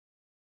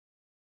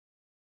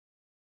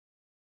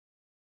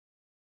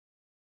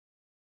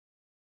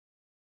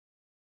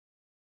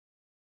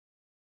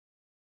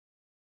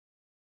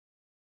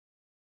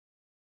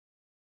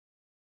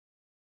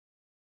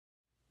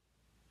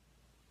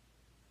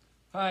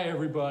Hi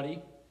everybody,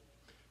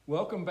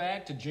 welcome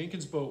back to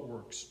Jenkins Boat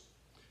Works.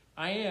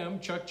 I am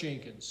Chuck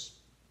Jenkins,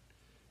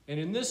 and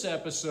in this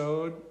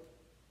episode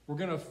we're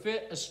going to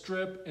fit a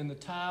strip in the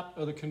top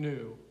of the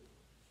canoe,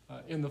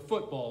 in the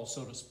football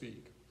so to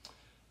speak.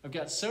 I've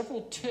got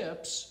several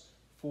tips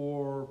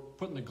for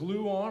putting the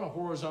glue on a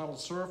horizontal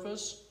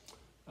surface,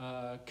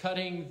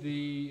 cutting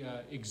the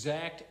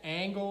exact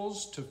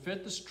angles to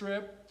fit the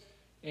strip,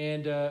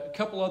 and a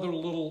couple other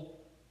little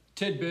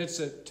tidbits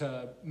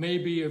that may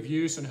be of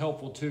use and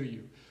helpful to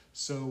you.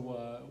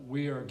 So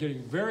we are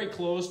getting very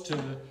close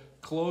to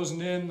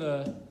closing in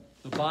the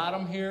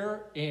bottom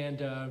here, and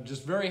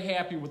just very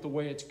happy with the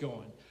way it's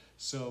going.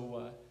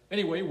 So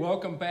anyway,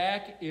 welcome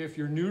back. If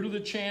you're new to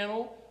the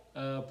channel,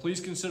 please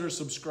consider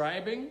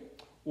subscribing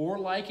or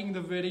liking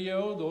the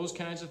video. Those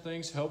kinds of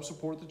things help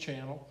support the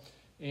channel.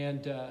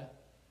 And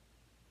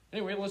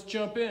anyway, let's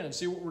jump in and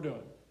see what we're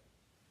doing.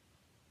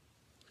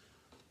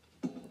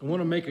 I want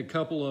to make a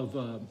couple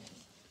of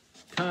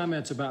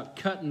comments about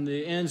cutting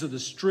the ends of the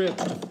strip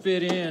to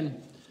fit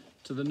in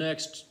to the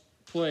next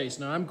place.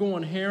 Now I'm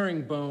going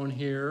herringbone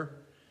here,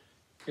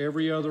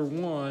 every other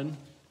one,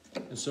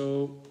 and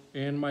so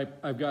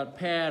I've got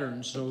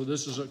patterns. So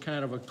this is a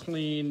kind of a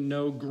clean,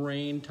 no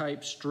grain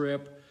type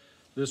strip.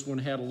 This one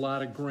had a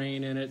lot of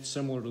grain in it,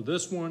 similar to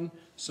this one,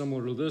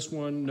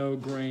 no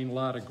grain, a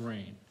lot of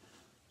grain.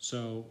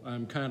 So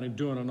I'm kind of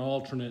doing an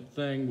alternate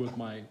thing with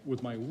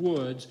my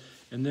woods,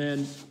 and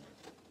then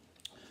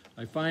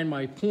I find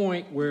my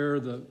point where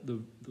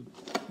the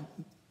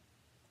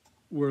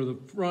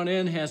front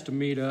end has to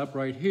meet up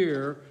right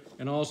here,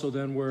 and also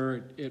then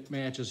where it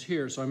matches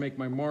here. So I make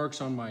my marks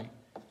on my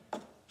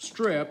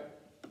strip,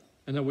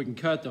 and then we can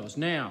cut those.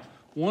 Now,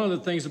 one of the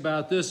things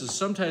about this is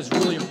sometimes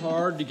it's really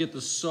hard to get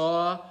the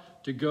saw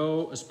to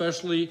go,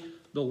 especially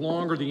the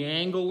longer the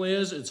angle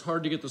is, it's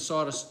hard to get the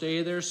saw to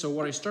stay there. So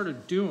what I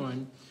started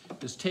doing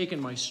is taking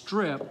my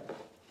strip,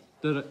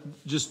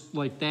 just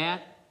like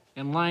that,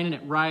 and lining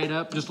it right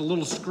up, just a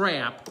little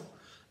scrap,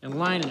 and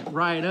lining it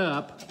right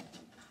up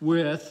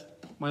with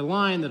my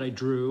line that I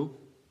drew.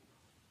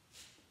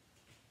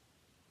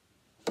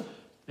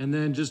 And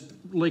then just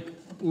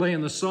laying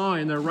the saw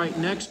in there right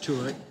next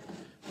to it.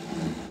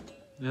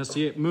 Now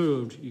see, it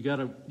moved.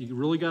 You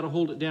really gotta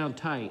hold it down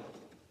tight.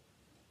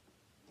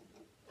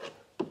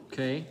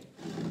 Okay.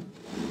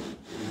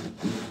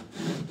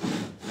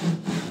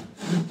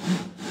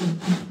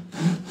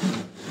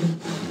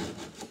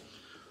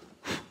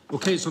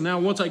 Okay, so now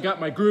once I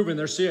got my groove in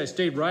there, see, I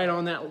stayed right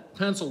on that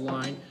pencil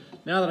line.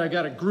 Now that I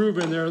got a groove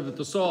in there that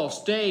the saw will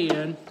stay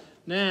in,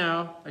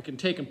 now I can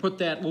take and put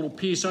that little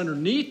piece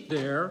underneath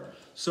there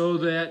so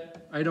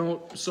that I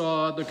don't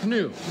saw the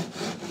canoe.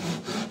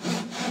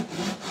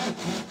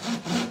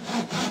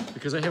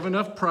 Because I have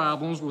enough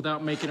problems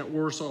without making it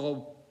worse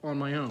all on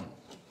my own.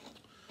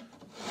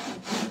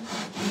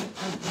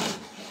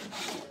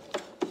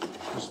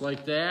 Just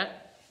like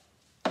that.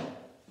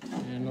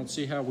 And let's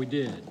see how we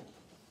did.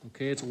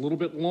 Okay, it's a little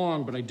bit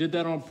long, but I did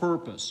that on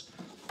purpose.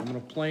 I'm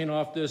going to plane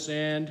off this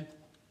end,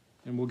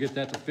 and we'll get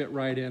that to fit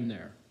right in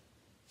there.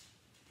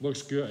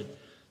 Looks good.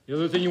 The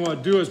other thing you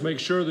want to do is make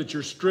sure that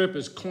your strip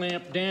is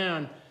clamped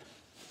down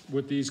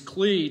with these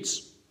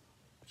cleats,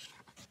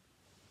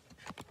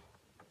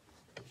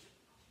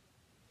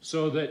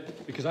 so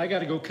that, because I got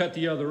to go cut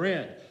the other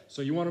end.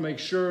 So you want to make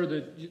sure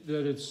that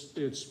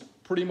it's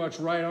pretty much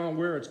right on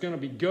where it's going to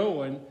be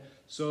going,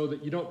 so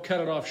that you don't cut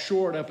it off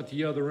short up at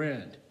the other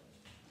end.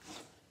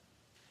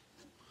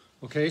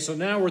 Okay, so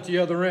now we're at the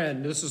other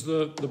end. This is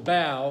the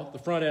bow, the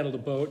front end of the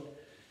boat.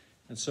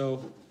 And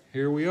so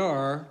here we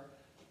are.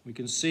 We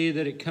can see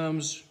that it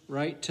comes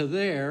right to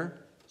there.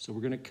 So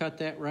we're going to cut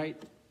that right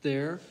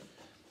there.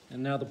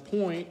 And now the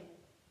point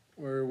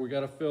where we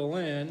got to fill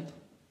in,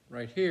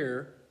 right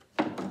here,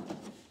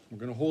 we're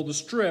going to hold the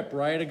strip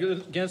right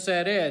against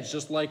that edge,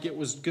 just like it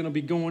was going to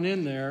be going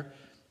in there.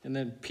 And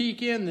then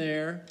peek in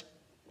there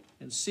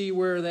and see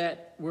where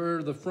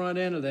the front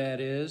end of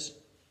that is,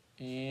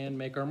 and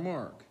make our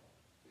mark.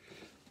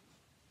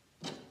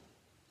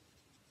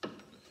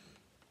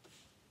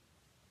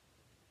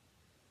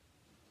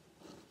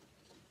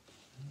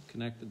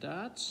 Connect the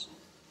dots.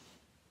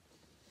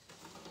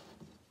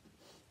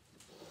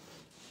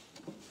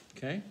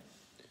 Okay.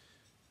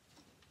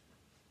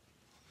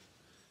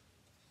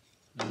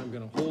 Now I'm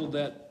going to hold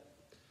that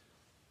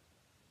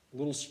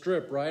little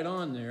strip right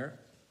on there,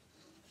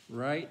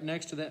 right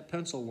next to that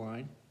pencil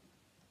line,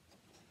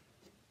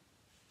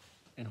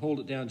 and hold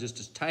it down just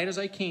as tight as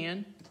I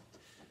can,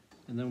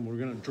 and then we're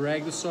going to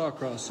drag the saw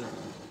across there.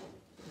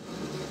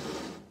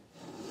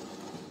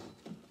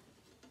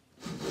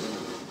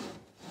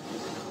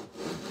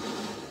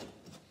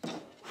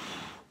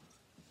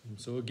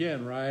 So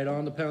again, right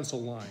on the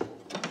pencil line.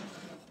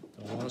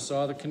 Don't want to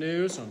saw the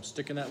canoe, so I'm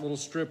sticking that little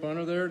strip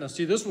under there. Now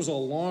see, this was a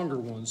longer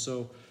one,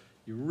 so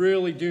you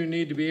really do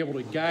need to be able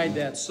to guide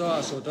that saw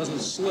so it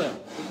doesn't slip.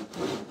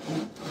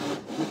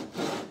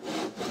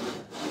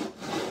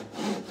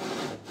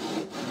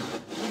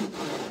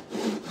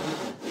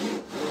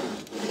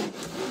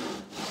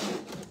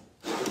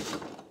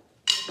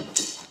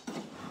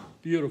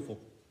 Beautiful.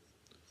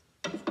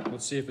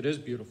 Let's see if it is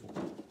beautiful.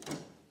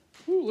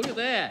 Ooh, look at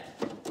that.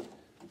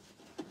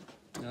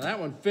 Now that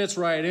one fits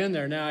right in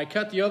there. Now I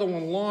cut the other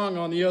one long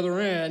on the other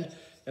end,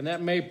 and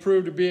that may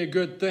prove to be a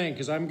good thing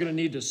because I'm gonna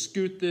need to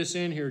scoot this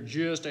in here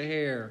just a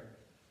hair.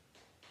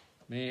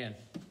 Man,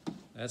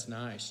 that's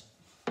nice.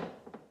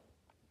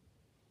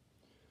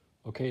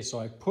 Okay, so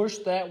I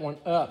pushed that one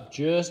up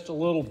just a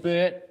little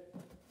bit,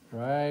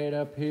 right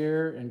up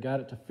here, and got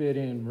it to fit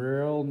in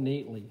real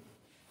neatly.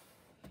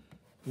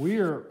 We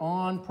are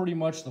on pretty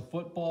much the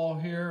football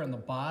here in the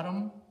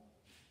bottom,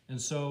 and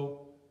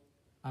so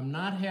I'm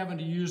not having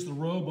to use the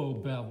robo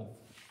bevel.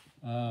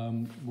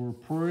 We're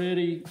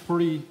pretty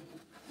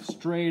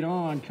straight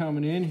on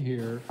coming in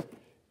here,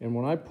 and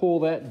when I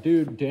pull that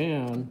dude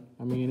down,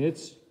 I mean,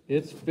 it's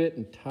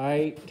fitting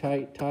tight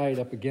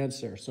up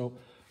against there. So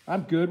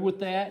I'm good with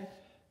that.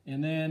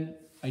 And then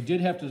I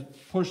did have to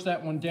push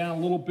that one down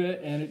a little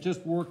bit, and it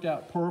just worked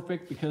out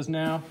perfect because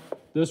now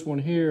this one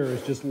here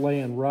is just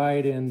laying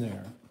right in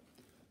there.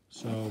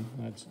 So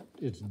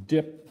it's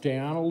dipped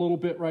down a little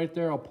bit right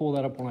there. I'll pull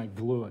that up when I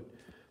glue it.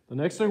 The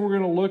next thing we're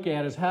going to look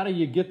at is how do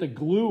you get the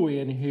glue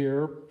in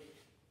here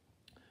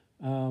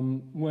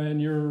when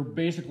you're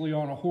basically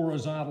on a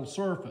horizontal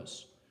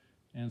surface.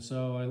 And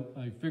so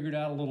I figured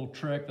out a little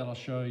trick that I'll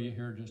show you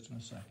here just in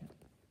a second.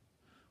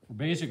 We're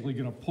basically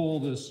going to pull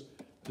this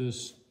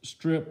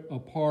strip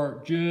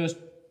apart just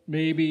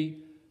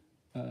maybe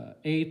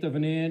 1/8 of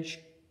an inch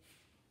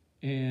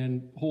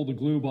and hold the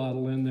glue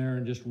bottle in there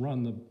and just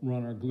run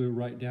our glue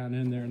right down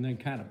in there and then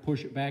kind of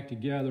push it back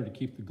together to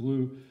keep the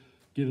glue,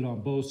 get it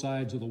on both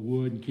sides of the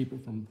wood and keep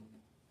it from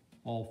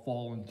all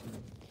falling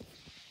through.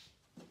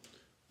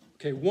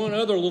 Okay, one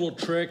other little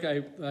trick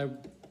I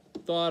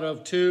thought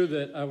of too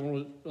that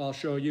I'll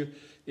show you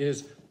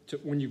is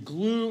when you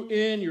glue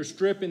in your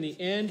strip in the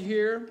end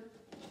here,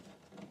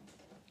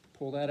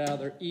 pull that out of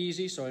there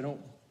easy so I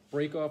don't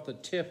break off the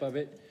tip of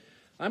it.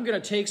 I'm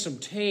going to take some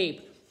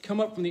tape, come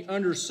up from the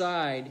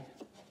underside,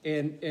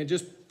 and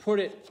just put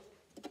it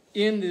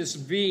in this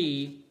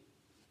V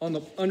on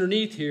the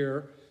underneath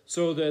here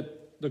so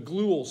that the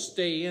glue will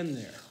stay in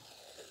there.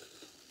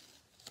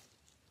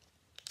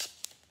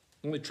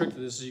 The only trick to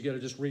this is you got to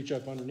just reach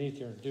up underneath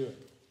here and do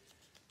it.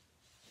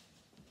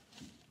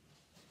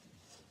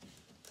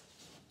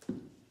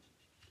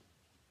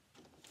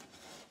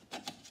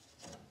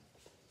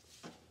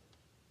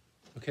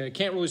 Okay, I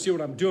can't really see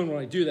what I'm doing when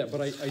I do that, but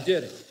I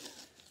did it.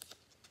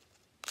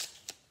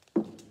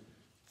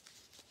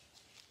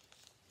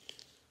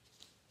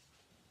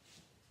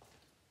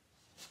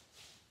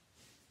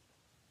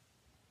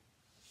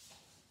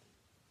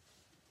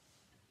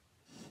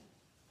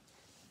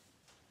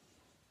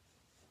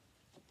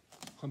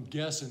 I'm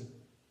guessing.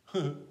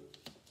 Did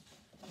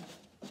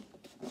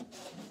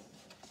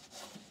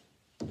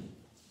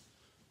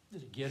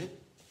it get it?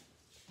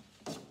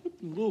 A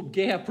little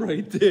gap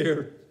right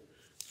there.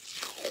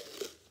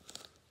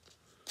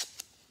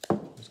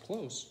 It's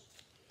close.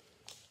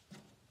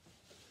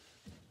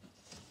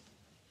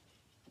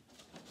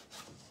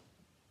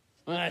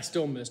 I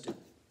still missed it.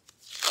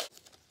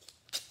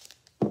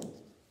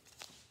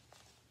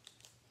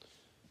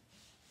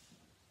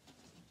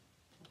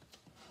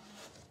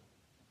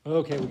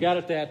 Okay, we got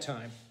it that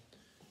time.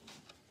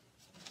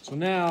 So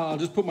now I'll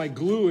just put my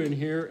glue in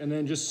here and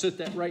then just sit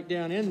that right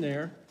down in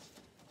there.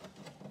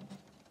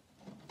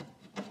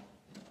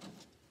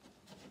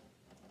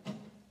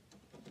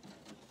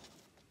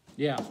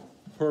 Yeah,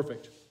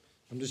 perfect.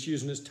 I'm just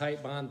using this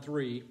Tight Bond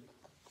 3.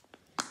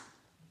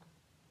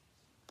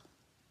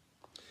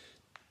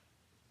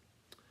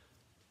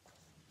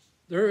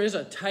 There is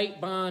a Tight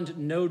Bond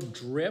no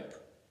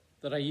drip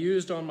that I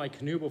used on my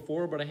Canoe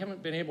before, but I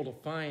haven't been able to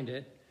find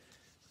it.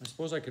 I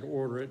suppose I could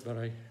order it, but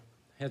I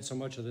had so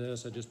much of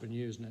this, I've just been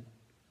using it.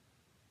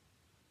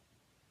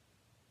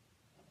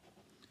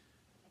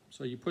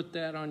 So you put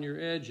that on your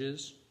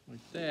edges like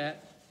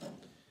that,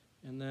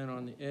 and then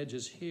on the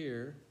edges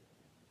here,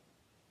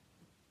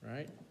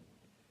 right?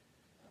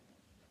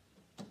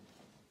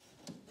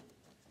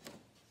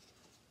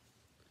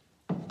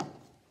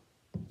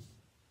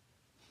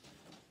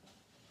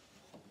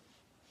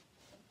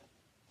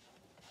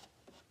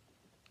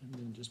 And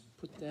then just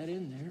put that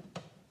in there.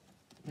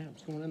 Yeah,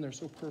 it's going in there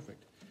so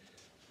perfect.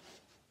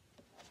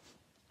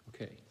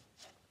 Okay.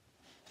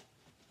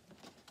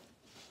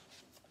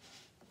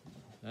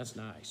 That's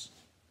nice.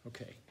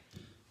 Okay.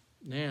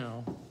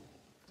 Now,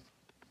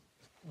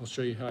 I'll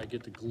show you how I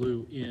get the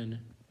glue in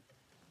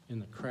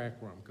the crack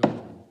where I'm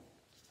going,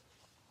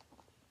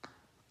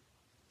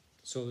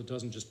 so it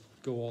doesn't just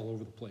go all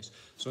over the place.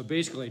 So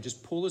basically, I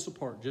just pull this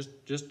apart,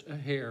 just a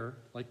hair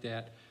like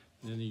that,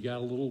 and then you got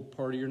a little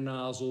part of your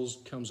nozzles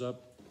comes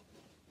up,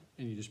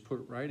 and you just put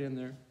it right in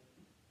there,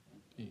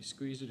 and you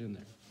squeeze it in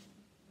there.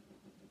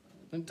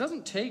 And it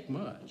doesn't take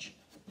much,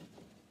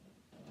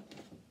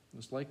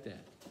 just like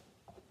that.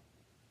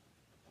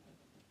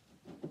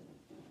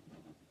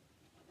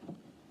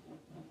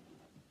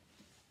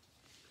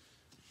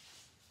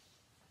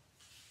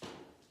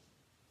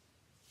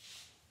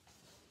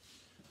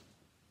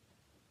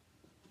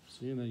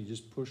 See, and then you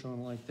just push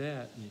on like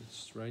that, and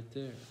it's right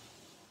there.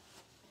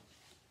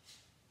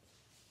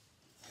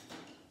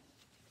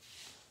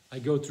 I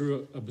go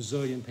through a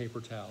bazillion paper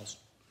towels.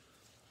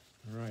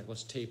 All right,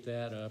 let's tape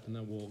that up, and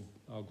then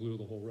I'll glue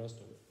the whole rest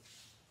of it.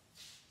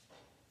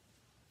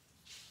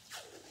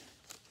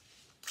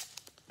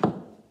 I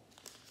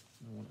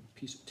want a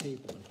piece of tape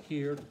on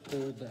here to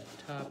hold that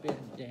top end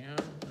down,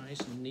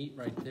 nice and neat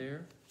right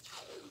there.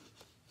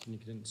 And you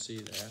didn't see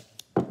that.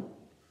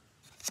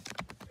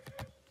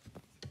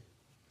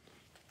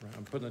 Right,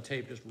 I'm putting the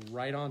tape just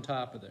right on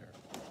top of there.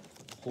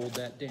 Hold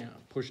that down,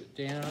 push it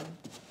down,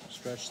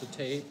 stretch the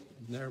tape,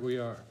 and there we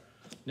are.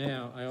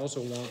 Now, I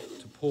also want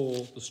to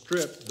pull the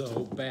strip,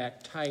 though,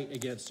 back tight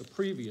against the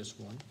previous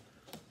one.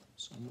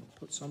 So I'm going to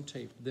put some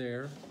tape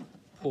there,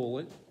 pull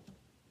it,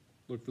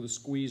 look for the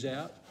squeeze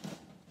out,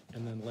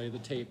 and then lay the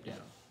tape down,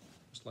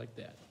 just like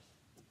that.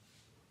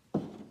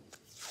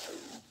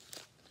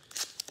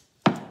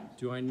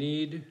 Do I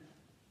need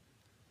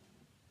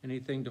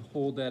anything to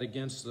hold that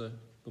against the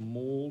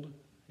mold?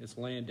 It's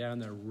laying down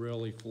there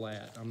really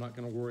flat. I'm not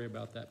going to worry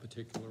about that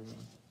particular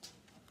one.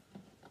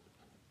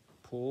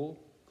 Pull,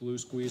 glue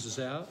squeezes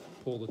out,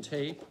 pull the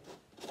tape,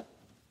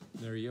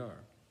 there you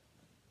are.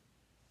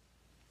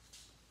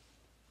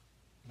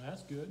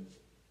 That's good.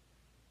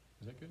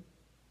 Is that good?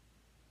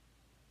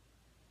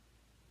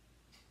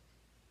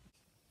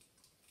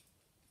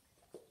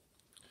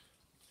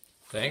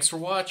 Thanks for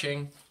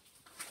watching.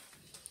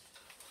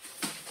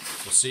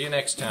 We'll see you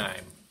next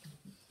time.